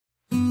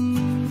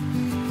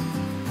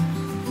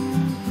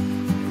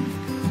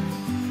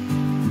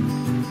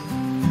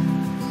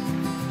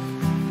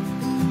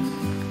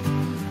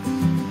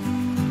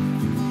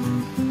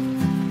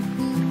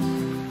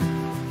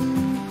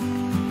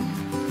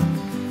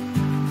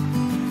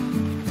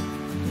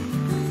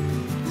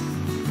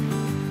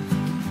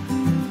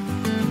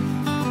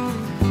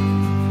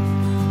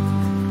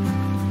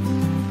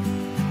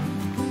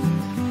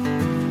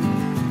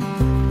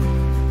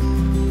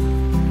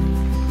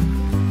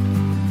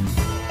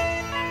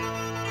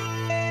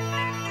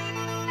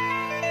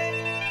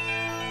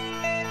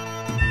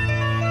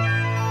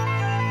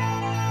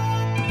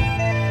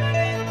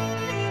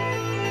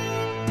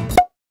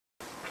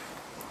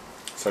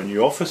It's our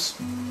new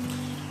office.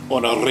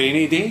 On a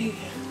rainy day.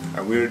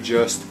 And we're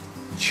just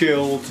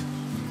chilled.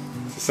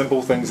 It's the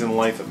simple things in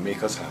life that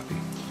make us happy.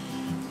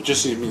 We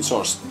just been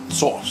sort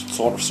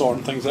of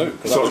sorting things out.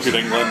 Because that was good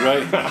England,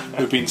 right?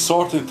 We've been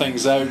sorting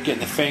things out,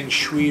 getting the feng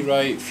shui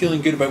right,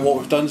 feeling good about what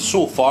we've done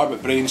so far,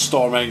 but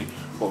brainstorming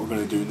what we're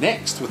going to do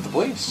next with the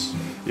place.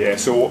 Yeah,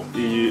 so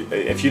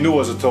if you know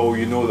us at all,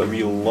 you know that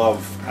we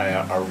love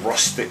a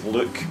rustic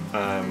look.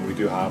 We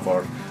do have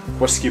our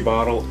whiskey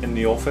barrel in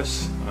the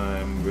office.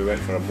 We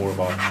went for more of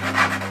a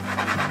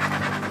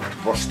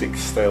rustic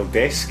style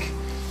desk.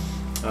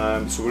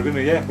 So we're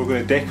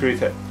gonna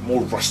decorate it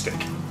more rustic.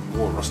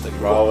 More rustic.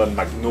 Rather than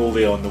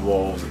magnolia on the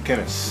walls. It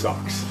kind of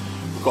sucks.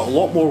 We've got a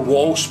lot more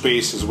wall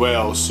space as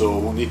well, so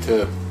we'll need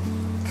to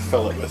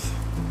fill it with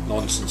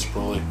nonsense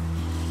probably.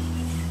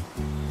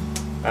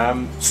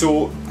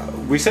 So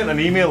we sent an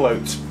email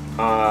out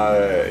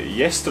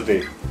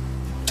yesterday,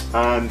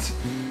 and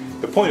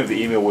the point of the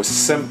email was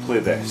simply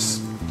this.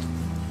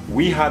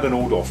 We had an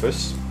old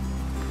office.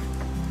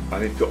 I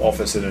need to put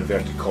office in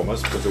inverted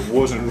commas because it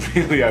wasn't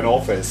really an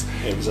office.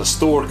 It was a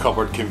store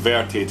cupboard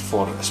converted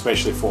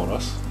especially for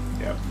us.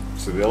 Yeah.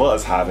 So they let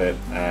us have it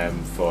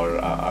for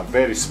a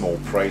very small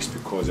price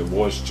because it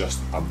was just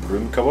a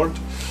broom cupboard.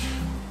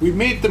 We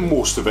made the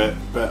most of it,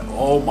 but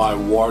oh my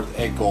word,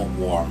 it got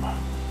warm.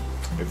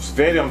 It was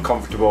very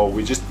uncomfortable.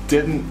 We just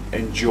didn't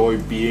enjoy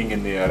being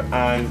in there,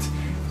 and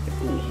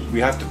we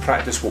have to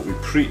practice what we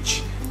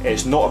preach.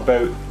 It's not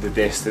about the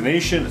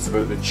destination, it's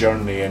about the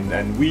journey,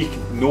 and we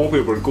know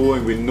where we're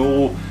going. We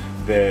know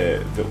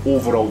the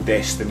overall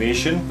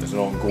destination. There's an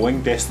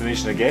ongoing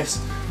destination, I guess,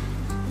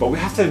 but we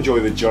have to enjoy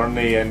the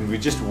journey, and we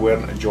just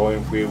weren't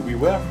enjoying where we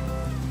were.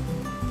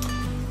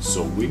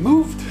 So we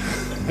moved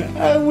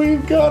and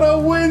we've got a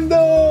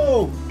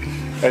window.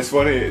 It's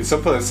funny, it's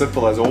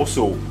simple as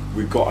also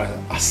we've got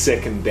a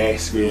second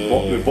desk.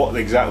 We bought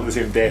exactly the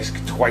same desk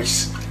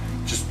twice,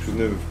 just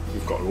now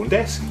we've got our own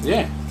desk.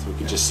 Yeah, so we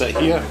can just sit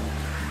here,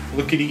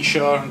 look at each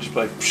other and just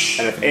be like, psh.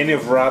 And if any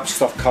of Rab's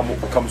stuff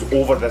comes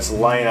over this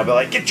line, I'll be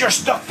like, get your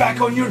stuff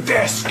back on your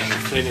desk.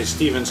 And if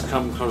Stevens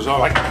comes over,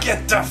 like,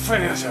 get the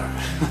furniture.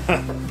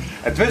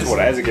 It depends what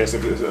it is, I guess.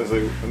 If it's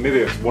like, maybe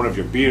it's one of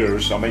your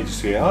beers, I might just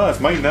say, it's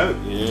mine now.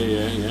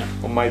 Yeah.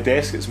 On my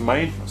desk, it's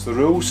mine. That's the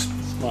rules.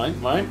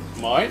 Mine.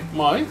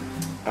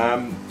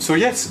 So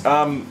yes,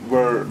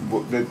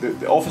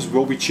 the office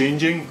will be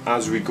changing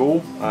as we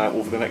go.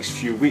 Over the next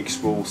few weeks,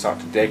 we'll start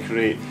to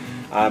decorate.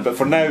 But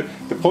for now,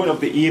 the point of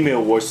the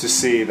email was to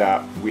say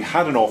that we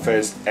had an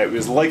office. It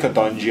was like a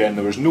dungeon.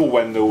 There was no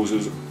windows. It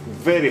was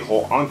very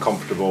hot,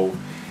 uncomfortable.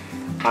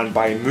 And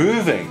by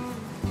moving,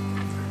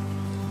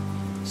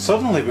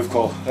 suddenly we've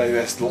got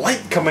this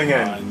light coming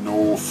in. I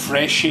know,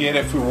 fresh air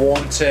if we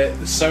want it,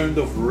 the sound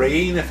of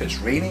rain if it's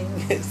raining,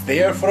 it's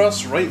there for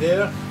us, right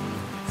there.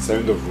 The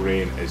sound of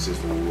rain is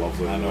just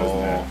lovely, I know.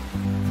 Isn't it?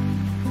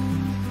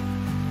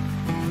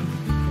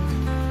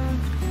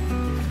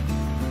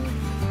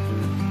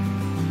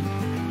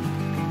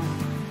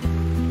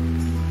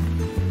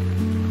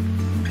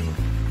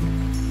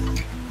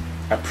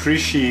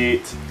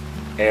 Appreciate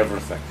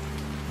everything.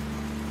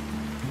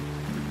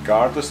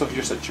 Regardless of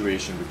your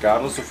situation,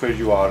 regardless of where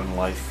you are in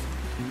life,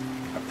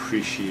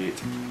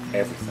 appreciate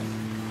everything.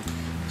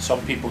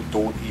 Some people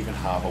don't even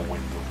have a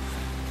window.